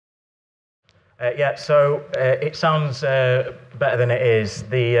Yeah, so it sounds better than it is.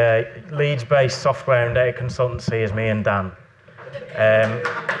 The Leeds-based software and data consultancy is me and Dan.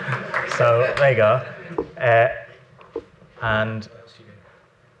 So there you go. And,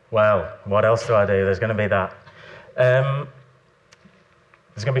 well, what else do I do? There's going to be that. There's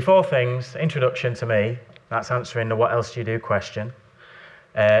going to be 4 things. Introduction to me. That's answering the what else do you do question.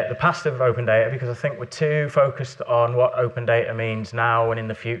 The past of open data, because I think we're too focused on what open data means now and in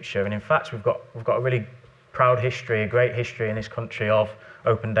the future. And in fact, we've got a really proud history, a great history in this country of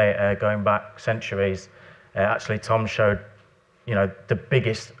open data going back centuries. Actually, Tom showed, the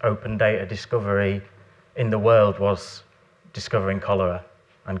biggest open data discovery in the world was discovering cholera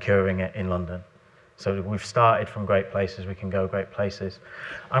and curing it in London. So we've started from great places, we can go great places.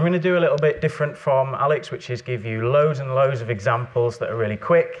 I'm going to do a little bit different from Alex, which is give you loads and loads of examples that are really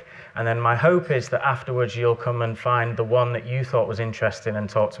quick, and then my hope is that afterwards you'll come and find the one that you thought was interesting and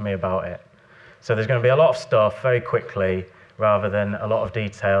talk to me about it. So there's going to be a lot of stuff very quickly, rather than a lot of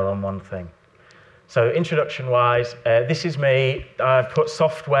detail on one thing. So introduction-wise, this is me. I've put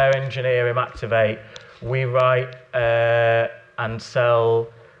software engineer, imactivate. We write and sell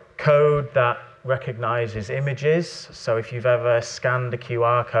code that recognizes images. So if you've ever scanned a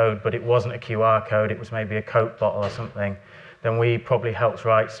QR code, but it wasn't a QR code, it was maybe a Coke bottle or something, then we probably helped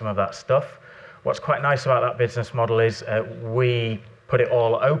write some of that stuff. What's quite nice about that business model is we put it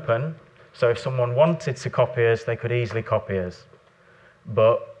all open. So if someone wanted to copy us, they could easily copy us.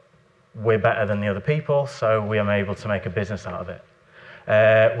 But we're better than the other people, so we are able to make a business out of it.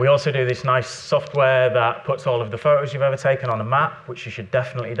 We also do this nice software that puts all of the photos you've ever taken on a map, which you should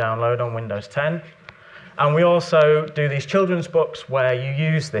definitely download on Windows 10. And we also do these children's books where you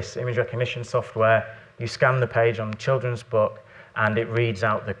use this image recognition software, you scan the page on the children's book, and it reads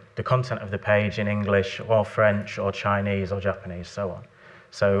out the content of the page in English or French or Chinese or Japanese, so on.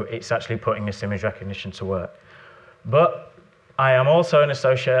 So it's actually putting this image recognition to work. But I am also an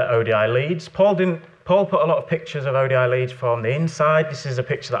associate at ODI Leeds. Paul put a lot of pictures of ODI Leeds from the inside. This is a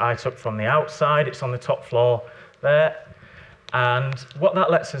picture that I took from the outside. It's on the top floor there. And what that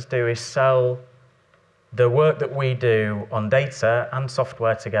lets us do is sell the work that we do on data and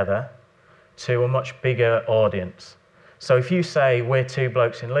software together to a much bigger audience. So if you say, we're 2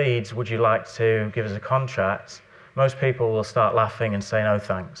 blokes in Leeds, would you like to give us a contract? Most people will start laughing and say, no,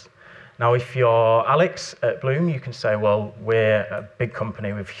 thanks. Now, if you're Alex at Bloom, you can say, well, we're a big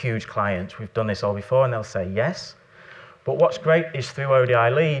company with huge clients. We've done this all before, and they'll say yes. But what's great is through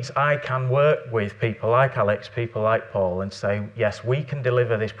ODI Leeds, I can work with people like Alex, people like Paul, and say, yes, we can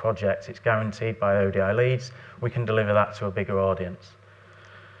deliver this project. It's guaranteed by ODI Leeds. We can deliver that to a bigger audience.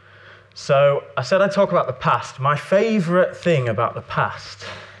 So I said I'd talk about the past. My favorite thing about the past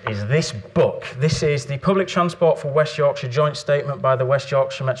is this book. This is the Public Transport for West Yorkshire joint statement by the West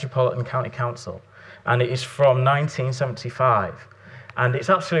Yorkshire Metropolitan County Council. And it is from 1975. And it's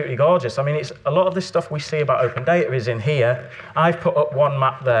absolutely gorgeous. I mean, a lot of the stuff we see about open data is in here. I've put up one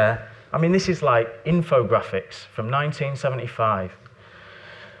map there. I mean, this is like infographics from 1975.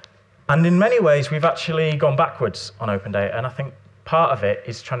 And in many ways, we've actually gone backwards on open data. And I think part of it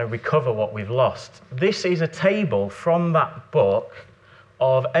is trying to recover what we've lost. This is a table from that book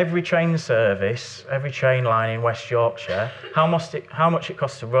of every train service, every train line in West Yorkshire, how much it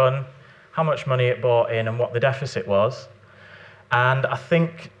cost to run, how much money it brought in, and what the deficit was. And I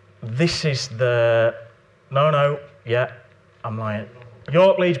think this is I'm lying.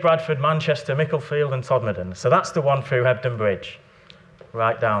 York, Leeds, Bradford, Manchester, Micklefield, and Todmorden. So that's the one through Hebden Bridge,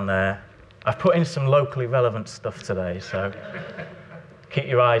 right down there. I've put in some locally relevant stuff today, so keep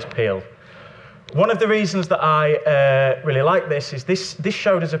your eyes peeled. One of the reasons that I really like this is this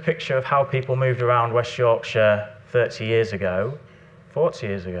showed us a picture of how people moved around West Yorkshire 30 years ago, 40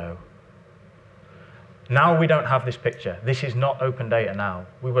 years ago. Now we don't have this picture. This is not open data now.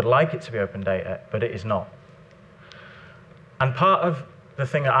 We would like it to be open data, but it is not. And part of the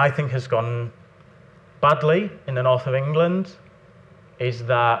thing that I think has gone badly in the north of England is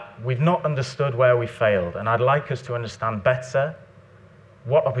that we've not understood where we failed, and I'd like us to understand better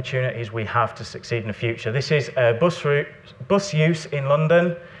what opportunities we have to succeed in the future. This is bus use in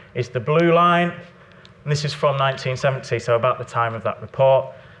London. It's the blue line, and this is from 1970, so about the time of that report.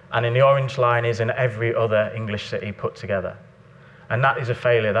 And in the orange line is in every other English city put together. And that is a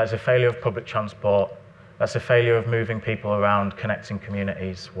failure. That is a failure of public transport. That's a failure of moving people around, connecting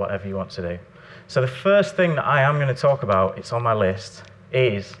communities, whatever you want to do. So the first thing that I am going to talk about, it's on my list,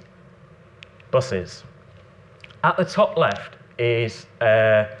 is buses. At the top left is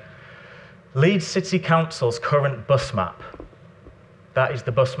Leeds City Council's current bus map. That is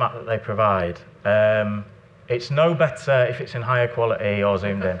the bus map that they provide. It's no better if it's in higher quality or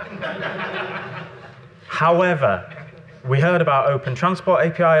zoomed in. However, we heard about Open Transport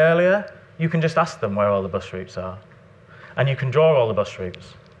API earlier. You can just ask them where all the bus routes are. And you can draw all the bus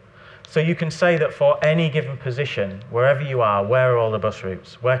routes. So you can say that for any given position, wherever you are, where are all the bus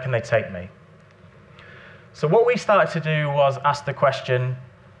routes? Where can they take me? So what we started to do was ask the question,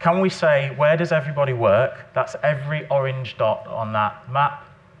 can we say, where does everybody work? That's every orange dot on that map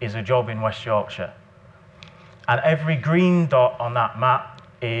is a job in West Yorkshire. And every green dot on that map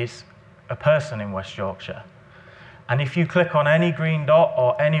is a person in West Yorkshire. And if you click on any green dot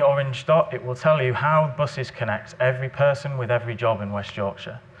or any orange dot, it will tell you how buses connect every person with every job in West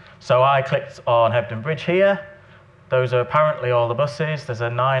Yorkshire. So I clicked on Hebden Bridge here. Those are apparently all the buses. There's a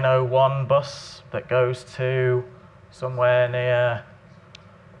 901 bus that goes to somewhere near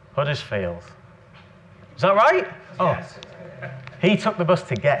Huddersfield. Is that right? Yes. Oh. He took the bus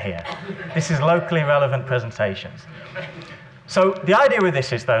to get here. This is locally relevant presentations. So the idea with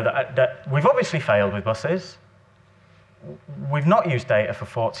this is, though, that we've obviously failed with buses. We've not used data for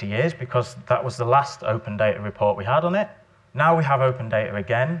 40 years because that was the last open data report we had on it. Now we have open data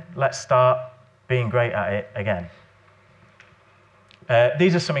again. Let's start being great at it again.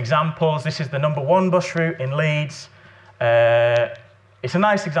 These are some examples. This is the #1 bus route in Leeds. It's a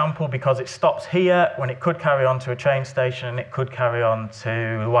nice example because it stops here when it could carry on to a train station and it could carry on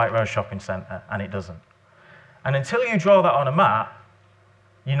to the White Rose Shopping Centre, and it doesn't. And until you draw that on a map,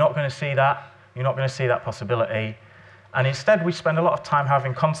 you're not going to see that. You're not going to see that possibility. And instead, we spend a lot of time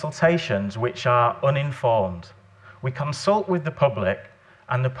having consultations which are uninformed. We consult with the public,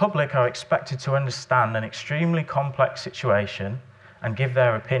 and the public are expected to understand an extremely complex situation and give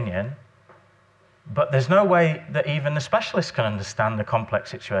their opinion. But there's no way that even the specialists can understand the complex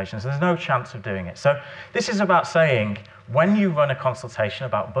situations. There's no chance of doing it. So this is about saying, when you run a consultation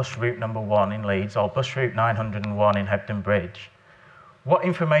about bus route #1 in Leeds or bus route 901 in Hebden Bridge, what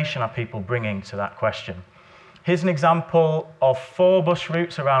information are people bringing to that question? Here's an example of 4 bus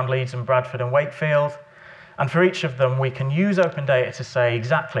routes around Leeds and Bradford and Wakefield. And for each of them, we can use open data to say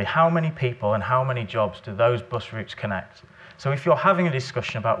exactly how many people and how many jobs do those bus routes connect. So if you're having a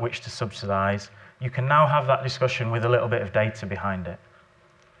discussion about which to subsidise, you can now have that discussion with a little bit of data behind it.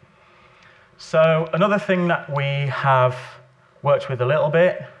 So another thing that we have worked with a little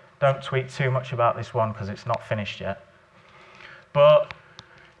bit, don't tweet too much about this one because it's not finished yet, but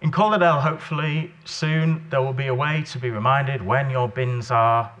in Calderdale, hopefully soon, there will be a way to be reminded when your bins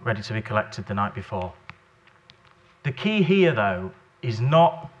are ready to be collected the night before. The key here, though, is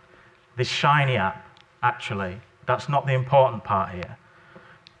not this shiny app, actually. That's not the important part here.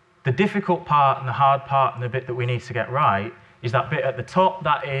 The difficult part and the hard part and the bit that we need to get right is that bit at the top.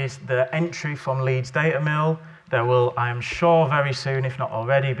 That is the entry from Leeds Data Mill. There will, I am sure, very soon, if not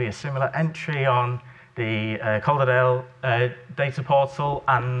already, be a similar entry on the Calderdale data portal,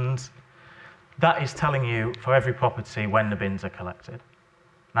 and that is telling you for every property when the bins are collected.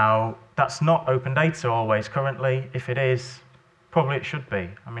 Now, that's not open data always currently. If it is, probably it should be.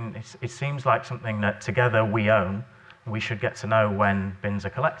 I mean, it seems like something that together we own. We should get to know when bins are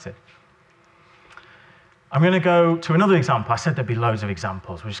collected. I'm going to go to another example. I said there'd be loads of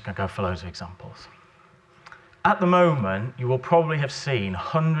examples. We're just going to go for loads of examples. At the moment, you will probably have seen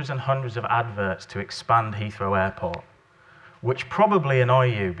hundreds and hundreds of adverts to expand Heathrow Airport, which probably annoy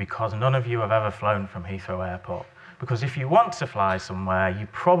you because none of you have ever flown from Heathrow Airport. Because if you want to fly somewhere, you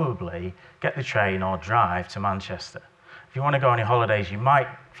probably get the train or drive to Manchester. If you want to go on your holidays, you might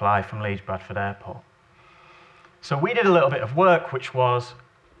fly from Leeds Bradford Airport. So we did a little bit of work, which was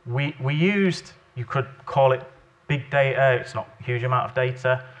we used, you could call it big data, it's not a huge amount of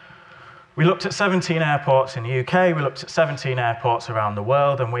data. We looked at 17 airports in the UK, we looked at 17 airports around the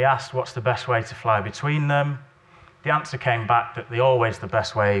world, and we asked what's the best way to fly between them. The answer came back that always the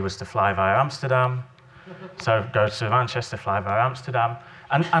best way was to fly via Amsterdam. So go to Manchester, fly via Amsterdam.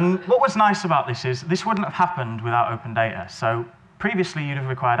 And what was nice about this is this wouldn't have happened without open data. So previously you'd have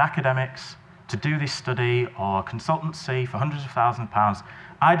required academics to do this study or consultancy for hundreds of thousands of pounds.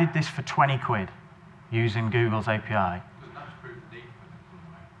 I did this for 20 quid using Google's API.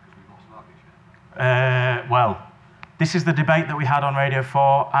 Well, this is the debate that we had on Radio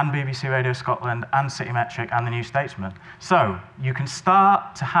 4 and BBC Radio Scotland and CityMetric and the New Statesman. So you can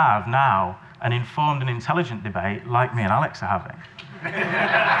start to have now an informed and intelligent debate like me and Alex are having,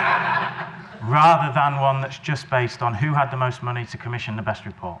 rather than one that's just based on who had the most money to commission the best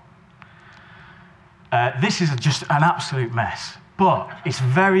report. This is just an absolute mess, but it's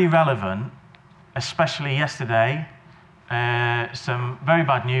very relevant, especially yesterday. Some very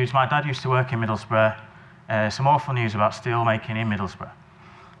bad news. My dad used to work in Middlesbrough. Some awful news about steel making in Middlesbrough.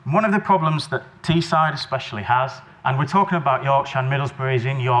 One of the problems that Teesside especially has, And we're talking about Yorkshire, and Middlesbrough is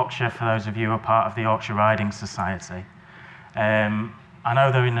in Yorkshire, for those of you who are part of the Yorkshire Riding Society. I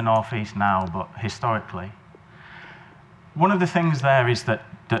know they're in the northeast now, but historically. One of the things there is that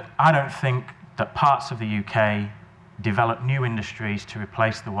I don't think that parts of the UK develop new industries to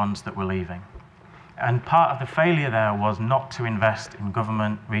replace the ones that were leaving. And part of the failure there was not to invest in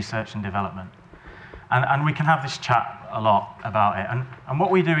government research and development. And we can have this chat a lot about it. And what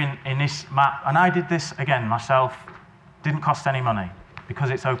we do in this map, and I did this again myself, didn't cost any money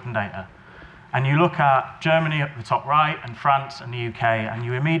because it's open data. And you look at Germany at the top right and France and the UK, and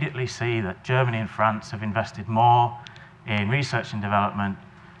you immediately see that Germany and France have invested more in research and development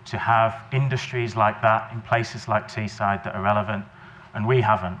to have industries like that in places like Teesside that are relevant, and we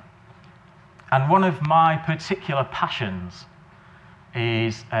haven't. And one of my particular passions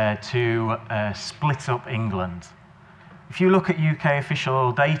is to split up England. If you look at UK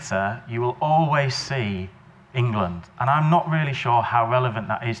official data, you will always see England, and I'm not really sure how relevant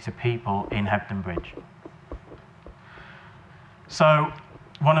that is to people in Hebden Bridge. So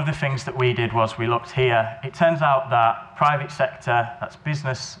one of the things that we did was we looked here. It turns out that private sector, that's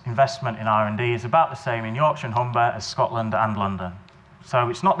business investment in R&D, is about the same in Yorkshire and Humber as Scotland and London. So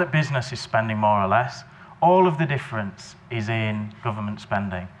it's not that business is spending more or less. All of the difference is in government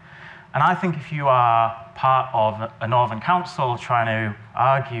spending. And I think if you are part of a Northern Council trying to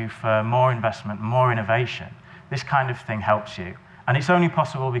argue for more investment, more innovation, this kind of thing helps you. And it's only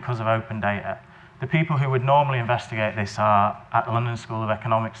possible because of open data. The people who would normally investigate this are at the London School of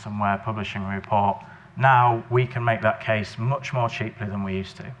Economics somewhere publishing a report. Now we can make that case much more cheaply than we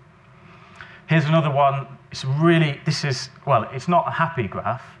used to. Here's another one. It's really, well, it's not a happy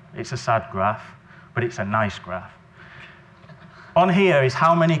graph, it's a sad graph, but it's a nice graph. On here is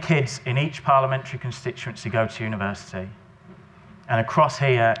how many kids in each parliamentary constituency go to university. And across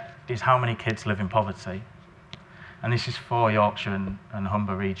here is how many kids live in poverty. And this is for Yorkshire and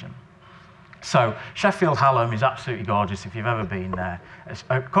Humber region. So Sheffield Hallam is absolutely gorgeous if you've ever been there.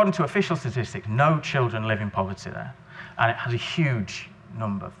 According to official statistics, no children live in poverty there. And it has a huge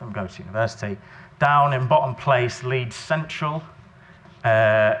number of them go to university. Down in bottom place, Leeds Central,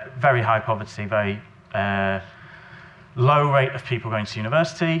 very high poverty, very low rate of people going to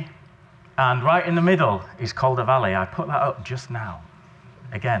university. And right in the middle is Calder Valley. I put that up just now.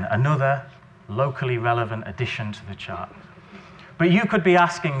 Again, another locally relevant addition to the chart. But you could be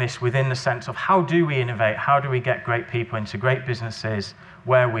asking this within the sense of how do we innovate? How do we get great people into great businesses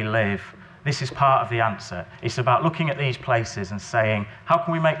where we live? This is part of the answer. It's about looking at these places and saying, how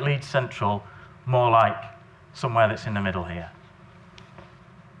can we make Leeds Central more like somewhere that's in the middle here?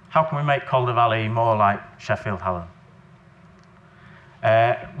 How can we make Calder Valley more like Sheffield Hallam?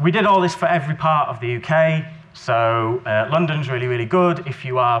 We did all this for every part of the UK. So London's really, really good. If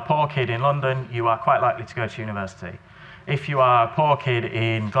you are a poor kid in London, you are quite likely to go to university. If you are a poor kid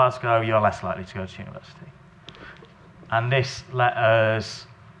in Glasgow, you're less likely to go to university. And this let us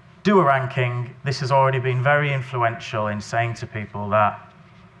do a ranking. This has already been very influential in saying to people that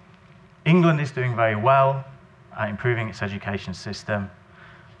England is doing very well at improving its education system.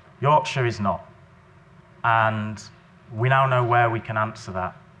 Yorkshire is not. And we now know where we can answer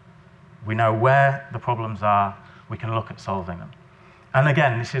that. We know where the problems are. We can look at solving them. And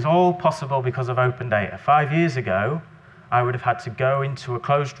again, this is all possible because of open data. 5 years ago, I would have had to go into a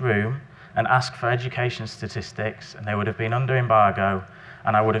closed room and ask for education statistics, and they would have been under embargo,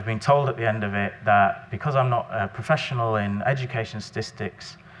 and I would have been told at the end of it that because I'm not a professional in education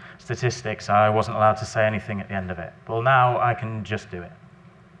statistics, I wasn't allowed to say anything at the end of it. Well, now I can just do it.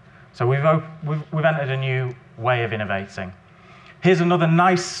 So we've entered a new way of innovating. Here's another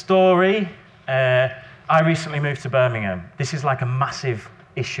nice story. I recently moved to Birmingham. This is like a massive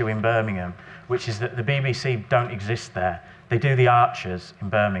issue in Birmingham, which is that the BBC don't exist there. They do the Archers in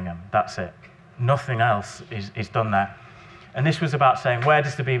Birmingham, that's it. Nothing else is done there. And this was about saying, where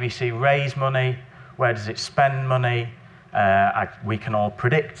does the BBC raise money? Where does it spend money? We can all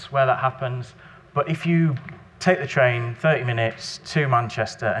predict where that happens. But if you take the train 30 minutes to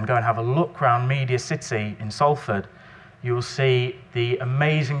Manchester and go and have a look around Media City in Salford, you will see the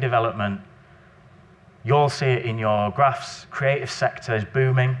amazing development. You'll see it in your graphs. Creative sector is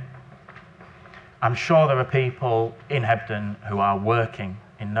booming. I'm sure there are people in Hebden who are working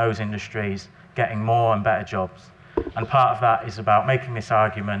in those industries, getting more and better jobs. And part of that is about making this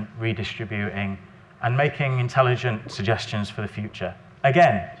argument, redistributing, and making intelligent suggestions for the future.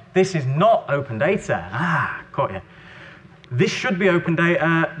 Again, this is not open data. Caught you. This should be open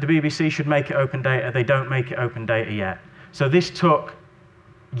data. The BBC should make it open data. They don't make it open data yet. So this took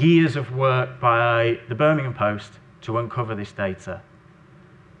years of work by the Birmingham Post to uncover this data.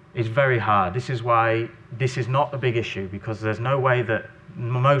 is very hard. This is why this is not a big issue, because there's no way that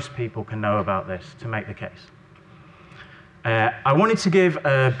most people can know about this to make the case. I wanted to give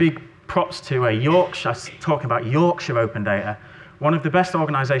a big props to Yorkshire, talking about Yorkshire Open Data. One of the best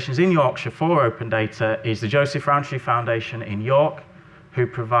organisations in Yorkshire for open data is the Joseph Rowntree Foundation in York, who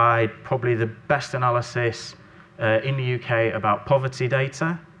provide probably the best analysis in the UK about poverty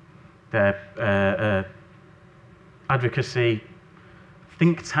data. They're advocacy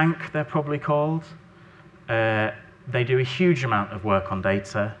think tank, they're probably called. They do a huge amount of work on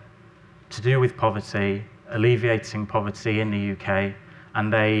data to do with poverty, alleviating poverty in the UK,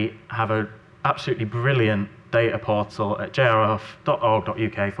 and they have an absolutely brilliant data portal at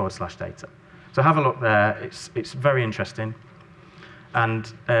jrf.org.uk/data. So have a look there, it's very interesting.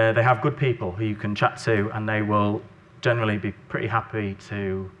 And they have good people who you can chat to, and they will generally be pretty happy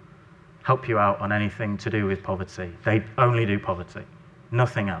to help you out on anything to do with poverty. They only do poverty,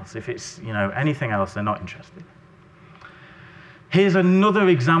 nothing else. If it's anything else, they're not interested. Here's another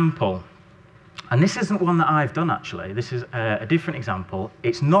example, and this isn't one that I've done actually. This is a different example.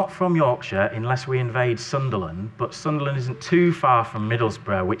 It's not from Yorkshire unless we invade Sunderland, but Sunderland isn't too far from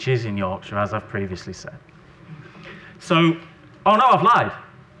Middlesbrough, which is in Yorkshire, as I've previously said. So, oh no, I've lied.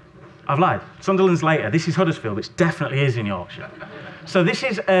 Sunderland's later. This is Huddersfield, which definitely is in Yorkshire. So this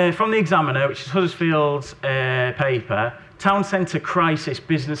is from the Examiner, which is Huddersfield's paper. Town centre crisis,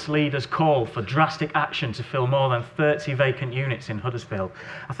 business leaders call for drastic action to fill more than 30 vacant units in Huddersfield.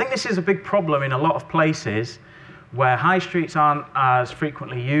 I think this is a big problem in a lot of places where high streets aren't as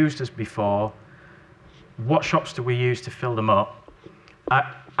frequently used as before. What shops do we use to fill them up?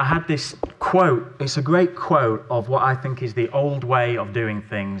 I had this quote, it's a great quote of what I think is the old way of doing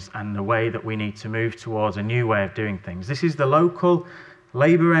things and the way that we need to move towards a new way of doing things. This is the local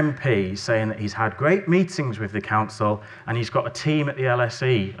Labour MP saying that he's had great meetings with the council and he's got a team at the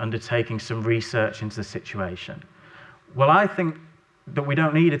LSE undertaking some research into the situation. Well, I think that we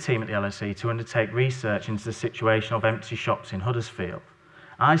don't need a team at the LSE to undertake research into the situation of empty shops in Huddersfield.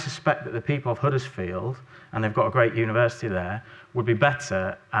 I suspect that the people of Huddersfield, and they've got a great university there, would be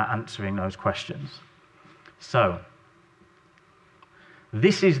better at answering those questions. So,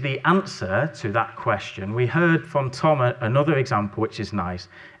 this is the answer to that question. We heard from Tom another example, which is nice.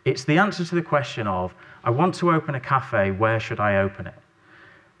 It's the answer to the question of, I want to open a cafe, where should I open it?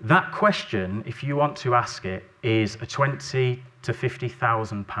 That question, if you want to ask it, is a £20,000 to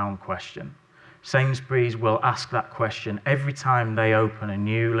 £50,000 question. Sainsbury's will ask that question every time they open a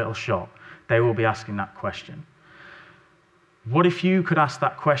new little shop. They will be asking that question. What if you could ask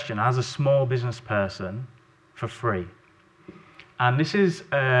that question as a small business person for free? And this is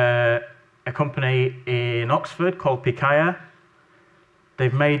a company in Oxford called Picaya.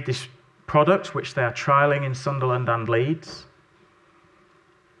 They've made this product which they are trialling in Sunderland and Leeds.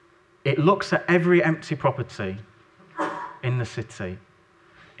 It looks at every empty property in the city.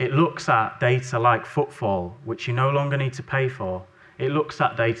 It looks at data like footfall, which you no longer need to pay for. It looks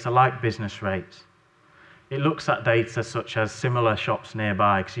at data like business rates. It looks at data such as similar shops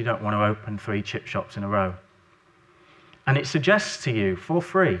nearby, because you don't want to open 3 chip shops in a row. And it suggests to you, for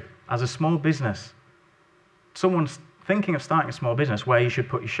free, as a small business, someone's thinking of starting a small business, where you should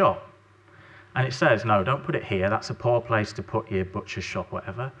put your shop. And it says, no, don't put it here. That's a poor place to put your butcher's shop,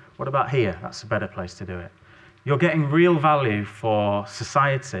 whatever. What about here? That's a better place to do it. You're getting real value for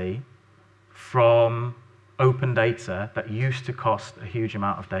society from open data that used to cost a huge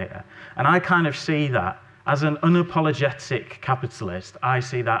amount of data. And I kind of see that, as an unapologetic capitalist, I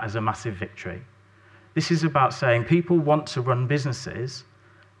see that as a massive victory. This is about saying people want to run businesses,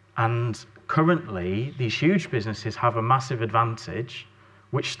 and currently these huge businesses have a massive advantage,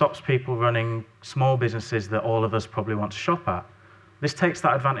 which stops people running small businesses that all of us probably want to shop at. This takes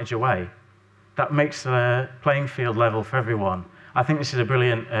that advantage away. That makes the playing field level for everyone. I think this is a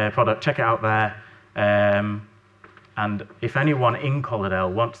brilliant product. Check it out there. And if anyone in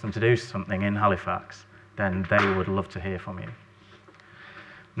Collardale wants them to do something in Halifax, then they would love to hear from you.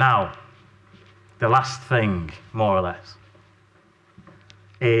 Now, the last thing, more or less,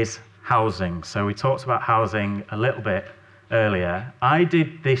 is housing. So we talked about housing a little bit earlier. I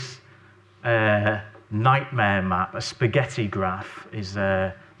did this nightmare map, a spaghetti graph is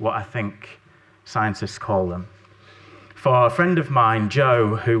what I think scientists call them, for a friend of mine,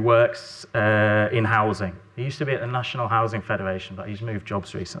 Joe, who works in housing. He used to be at the National Housing Federation, but he's moved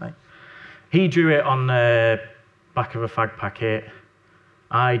jobs recently. He drew it on the back of a fag packet.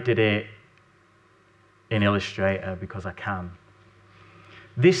 I did it in Illustrator because I can.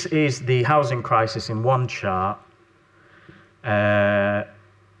 This is the housing crisis in one chart. There's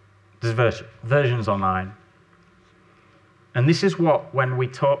versions online. And this is what, when we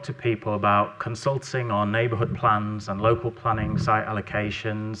talk to people about consulting on neighbourhood plans and local planning, site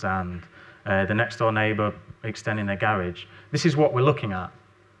allocations, and the next door neighbour extending their garage, this is what we're looking at.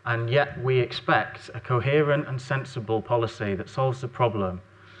 And yet we expect a coherent and sensible policy that solves the problem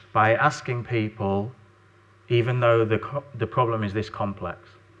by asking people, even though the problem is this complex.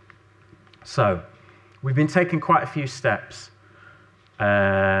 So we've been taking quite a few steps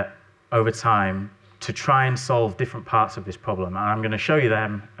over time to try and solve different parts of this problem. And I'm going to show you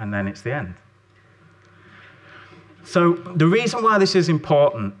them, and then it's the end. So the reason why this is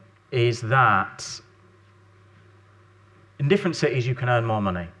important is that in different cities you can earn more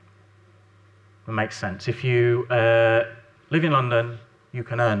money. It makes sense. If you live in London, you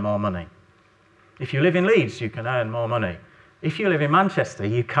can earn more money. If you live in Leeds, you can earn more money. If you live in Manchester,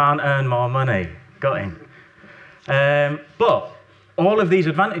 you can't earn more money. Got in. But all of these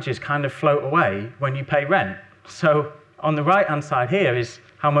advantages kind of float away when you pay rent. So on the right-hand side here is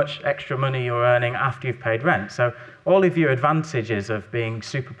how much extra money you're earning after you've paid rent. So all of your advantages of being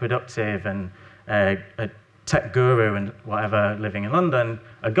super productive and a tech guru and whatever living in London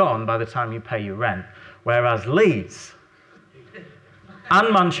are gone by the time you pay your rent. Whereas Leeds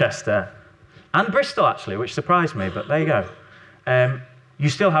and Manchester and Bristol, actually, which surprised me, but there you go, you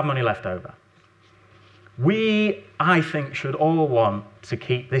still have money left over. We, I think, should all want to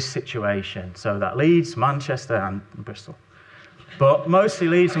keep this situation so that Leeds, Manchester, and Bristol, but mostly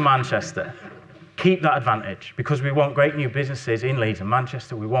Leeds and Manchester, keep that advantage because we want great new businesses in Leeds and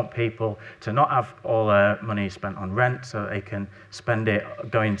Manchester. We want people to not have all their money spent on rent so they can spend it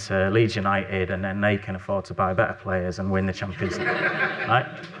going to Leeds United and then they can afford to buy better players and win the Champions League. Right?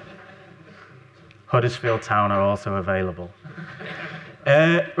 Huddersfield Town are also available.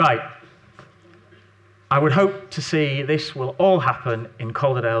 Right. I would hope to see this will all happen in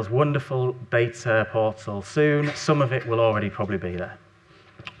Calderdale's wonderful data portal soon. Some of it will already probably be there.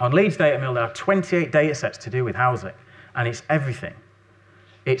 On Leeds Data Mill, there are 28 data sets to do with housing, and it's everything.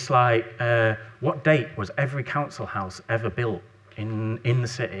 It's like, what date was every council house ever built in the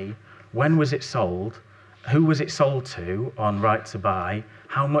city? When was it sold? Who was it sold to on right to buy?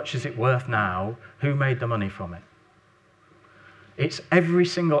 How much is it worth now? Who made the money from it? It's every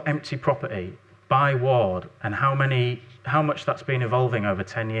single empty property by ward and how much that's been evolving over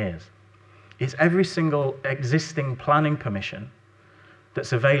 10 years. It's every single existing planning permission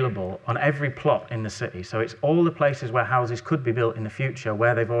that's available on every plot in the city. So it's all the places where houses could be built in the future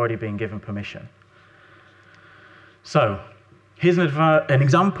where they've already been given permission. So here's an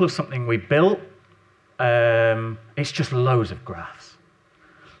example of something we built. It's just loads of graphs.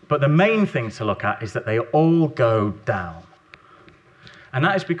 But the main thing to look at is that they all go down. And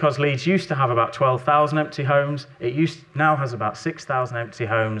that is because Leeds used to have about 12,000 empty homes. It now has about 6,000 empty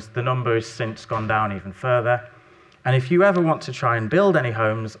homes. The number has since gone down even further. And if you ever want to try and build any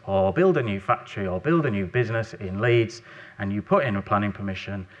homes or build a new factory or build a new business in Leeds and you put in a planning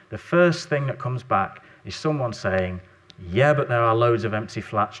permission, the first thing that comes back is someone saying, yeah, but there are loads of empty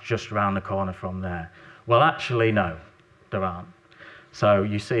flats just around the corner from there. Well, actually, no, there aren't. So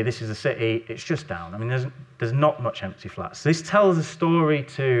you see, this is a city, it's just down. I mean, there's not much empty flats. This tells a story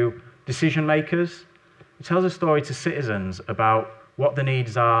to decision makers. It tells a story to citizens about what the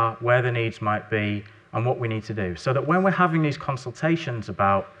needs are, where the needs might be, and what we need to do. So that when we're having these consultations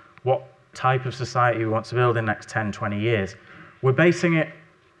about what type of society we want to build in the next 10, 20 years, we're basing it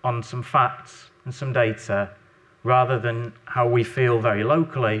on some facts and some data rather than how we feel very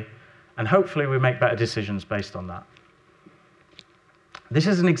locally, and hopefully we make better decisions based on that. This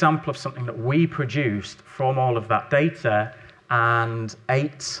is an example of something that we produced from all of that data and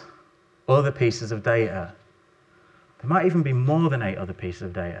 8 other pieces of data. There might even be more than 8 other pieces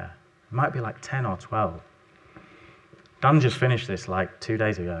of data. It might be like 10 or 12. Dan just finished this like 2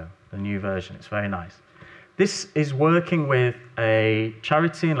 days ago, the new version. It's very nice. This is working with a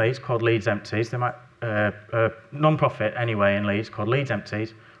charity in Leeds called Leeds Empties. They might, a non-profit anyway in Leeds called Leeds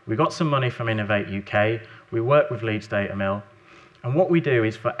Empties. We got some money from Innovate UK. We work with Leeds Data Mill. And what we do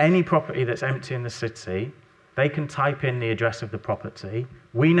is for any property that's empty in the city, they can type in the address of the property.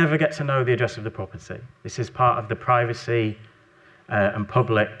 We never get to know the address of the property. This is part of the privacy and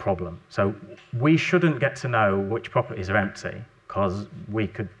public problem. So we shouldn't get to know which properties are empty because we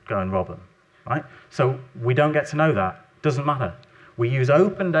could go and rob them, right? So we don't get to know that. Doesn't matter. We use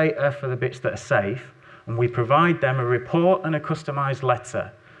open data for the bits that are safe, and we provide them a report and a customized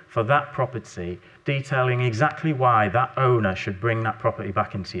letter for that property, detailing exactly why that owner should bring that property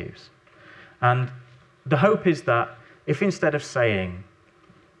back into use. And the hope is that if instead of saying,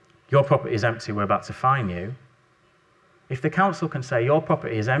 your property is empty, we're about to fine you, if the council can say, your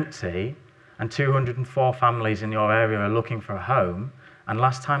property is empty, and 204 families in your area are looking for a home, and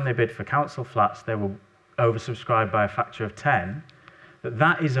last time they bid for council flats, they were oversubscribed by a factor of 10,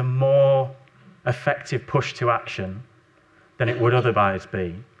 that is a more effective push to action than it would otherwise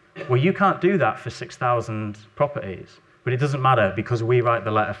be. Well, you can't do that for 6,000 properties, but it doesn't matter because we write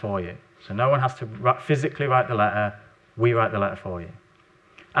the letter for you. So no one has to physically write the letter, we write the letter for you.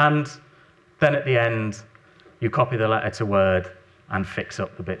 And then at the end, you copy the letter to Word and fix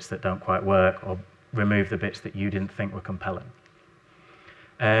up the bits that don't quite work or remove the bits that you didn't think were compelling.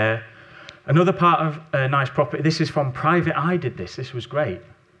 Another part of a nice property, this is from Private Eye did this was great.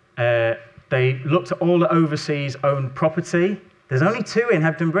 They looked at all the overseas owned property. There's only 2 in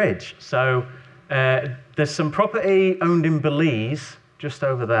Hebden Bridge. So there's some property owned in Belize, just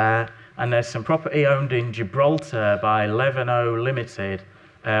over there, and there's some property owned in Gibraltar by Leveno Limited,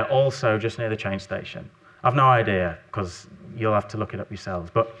 also just near the train station. I've no idea, because you'll have to look it up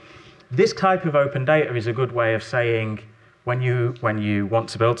yourselves. But this type of open data is a good way of saying, when you want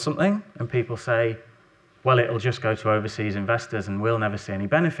to build something, and people say, well, it'll just go to overseas investors and we'll never see any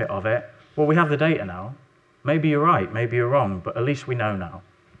benefit of it. Well, we have the data now. Maybe you're right, maybe you're wrong, but at least we know now.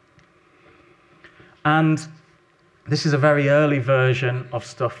 And this is a very early version of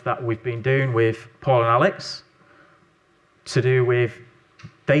stuff that we've been doing with Paul and Alex to do with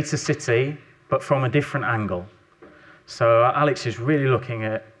Data City, but from a different angle. So Alex is really looking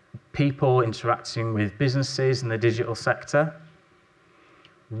at people interacting with businesses in the digital sector.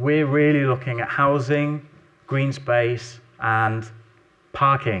 We're really looking at housing, green space, and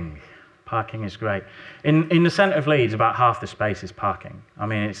parking. Parking is great. In the centre of Leeds, about half the space is parking. I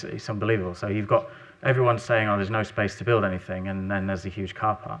mean, it's unbelievable. So you've got everyone saying, oh, there's no space to build anything, and then there's a huge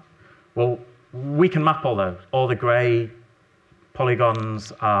car park. Well, we can map all those. All the grey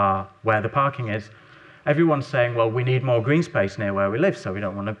polygons are where the parking is. Everyone's saying, well, we need more green space near where we live, so we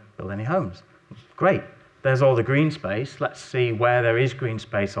don't want to build any homes. Great. There's all the green space. Let's see where there is green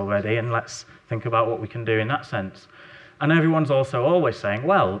space already, and let's think about what we can do in that sense. And everyone's also always saying,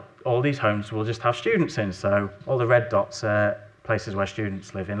 well, all these homes will just have students in, so all the red dots are places where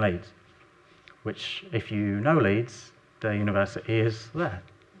students live in Leeds, which, if you know Leeds, the university is there.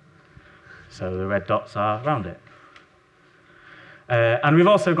 So the red dots are around it. And we've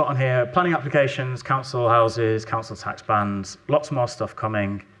also got on here planning applications, council houses, council tax bands, lots more stuff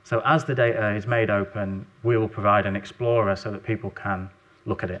coming. So as the data is made open, we will provide an explorer so that people can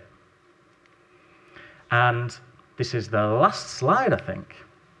look at it. And this is the last slide, I think.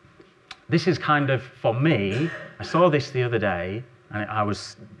 This is kind of, for me, I saw this the other day, and I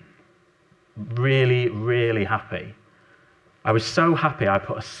was really, really happy. I was so happy I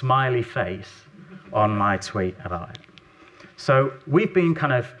put a smiley face on my tweet about it. So we've been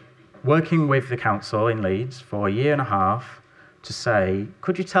kind of working with the council in Leeds for 1.5 years to say,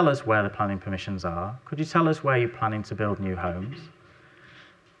 could you tell us where the planning permissions are? Could you tell us where you're planning to build new homes?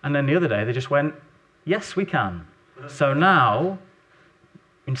 And then the other day they just went, yes, we can. So now,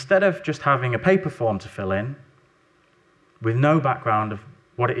 instead of just having a paper form to fill in with no background of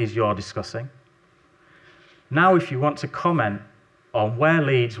what it is you're discussing, now if you want to comment on where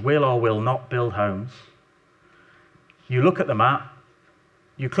Leeds will or will not build homes, you look at the map,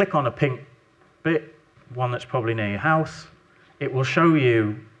 you click on a pink bit, one that's probably near your house, it will show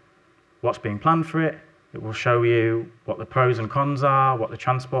you what's being planned for it, it will show you what the pros and cons are, what the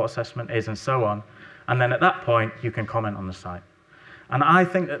transport assessment is, and so on. And then at that point, you can comment on the site. And I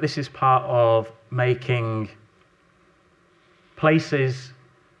think that this is part of making places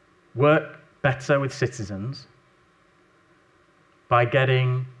work better with citizens by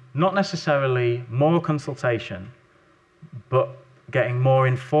getting not necessarily more consultation, but getting more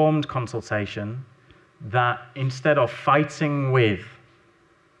informed consultation that instead of fighting with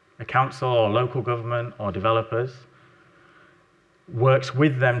a council or local government or developers, works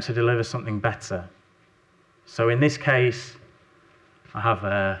with them to deliver something better. So in this case, I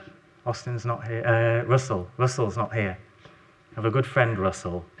have Austin's not here, Russell's not here. I have a good friend,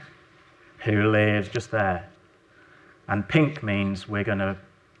 Russell, who lives just there. And pink means we're going to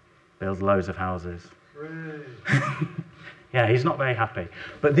build loads of houses. Yeah, he's not very happy.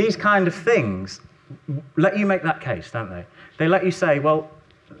 But these kind of things let you make that case, don't they? They let you say, well,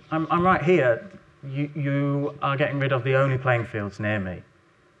 I'm right here. You are getting rid of the only playing fields near me.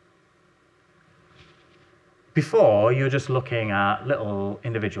 Before, you're just looking at little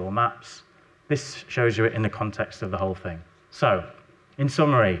individual maps. This shows you it in the context of the whole thing. So, in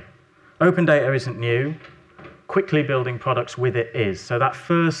summary, open data isn't new. Quickly building products with it is. So that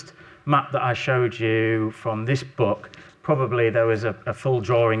first map that I showed you from this book, probably there was a full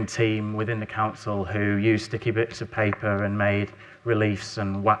drawing team within the council who used sticky bits of paper and made reliefs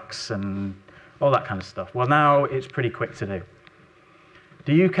and wax and all that kind of stuff. Well, now it's pretty quick to do.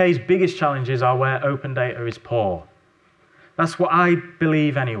 The UK's biggest challenges are where open data is poor. That's what I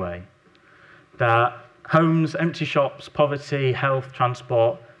believe anyway, that homes, empty shops, poverty, health,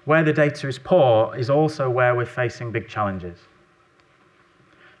 transport, where the data is poor is also where we're facing big challenges.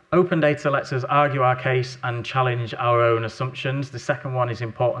 Open data lets us argue our case and challenge our own assumptions. The second one is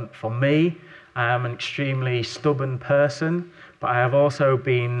important for me. I am an extremely stubborn person, but I have also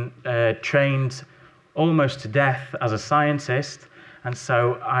been trained almost to death as a scientist, and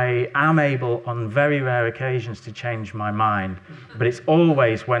so I am able on very rare occasions to change my mind, but it's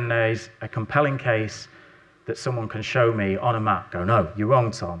always when there's a compelling case that someone can show me on a map, go, no, you're wrong,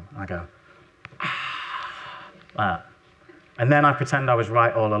 Tom. I go, ah. And then I pretend I was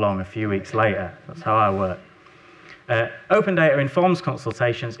right all along a few weeks later. That's how I work. Open data informs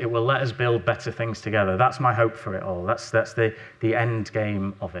consultations. It will let us build better things together. That's my hope for it all. That's the end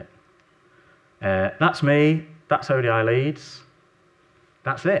game of it. That's me. That's ODI Leads.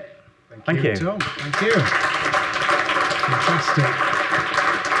 That's it. Thank you. Tom. Thank you. Fantastic.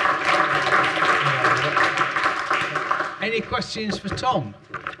 Any questions for Tom?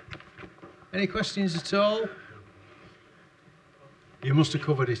 Any questions at all? You must have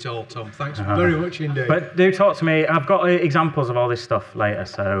covered it all, Tom. Thanks very much indeed. But do talk to me. I've got examples of all this stuff later,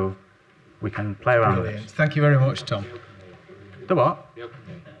 so we can play around with it. Thank you very much, Tom. The what?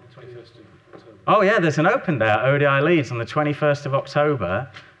 Oh yeah, there's an open day at ODI Leeds on the 21st of October,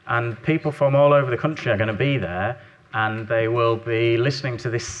 and people from all over the country are going to be there, and they will be listening to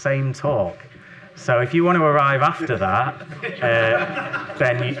this same talk. So if you want to arrive after that,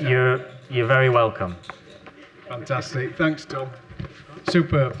 then you're very welcome. Fantastic. Thanks, Tom.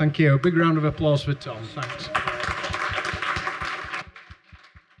 Superb. Thank you. A big round of applause for Tom. Thanks.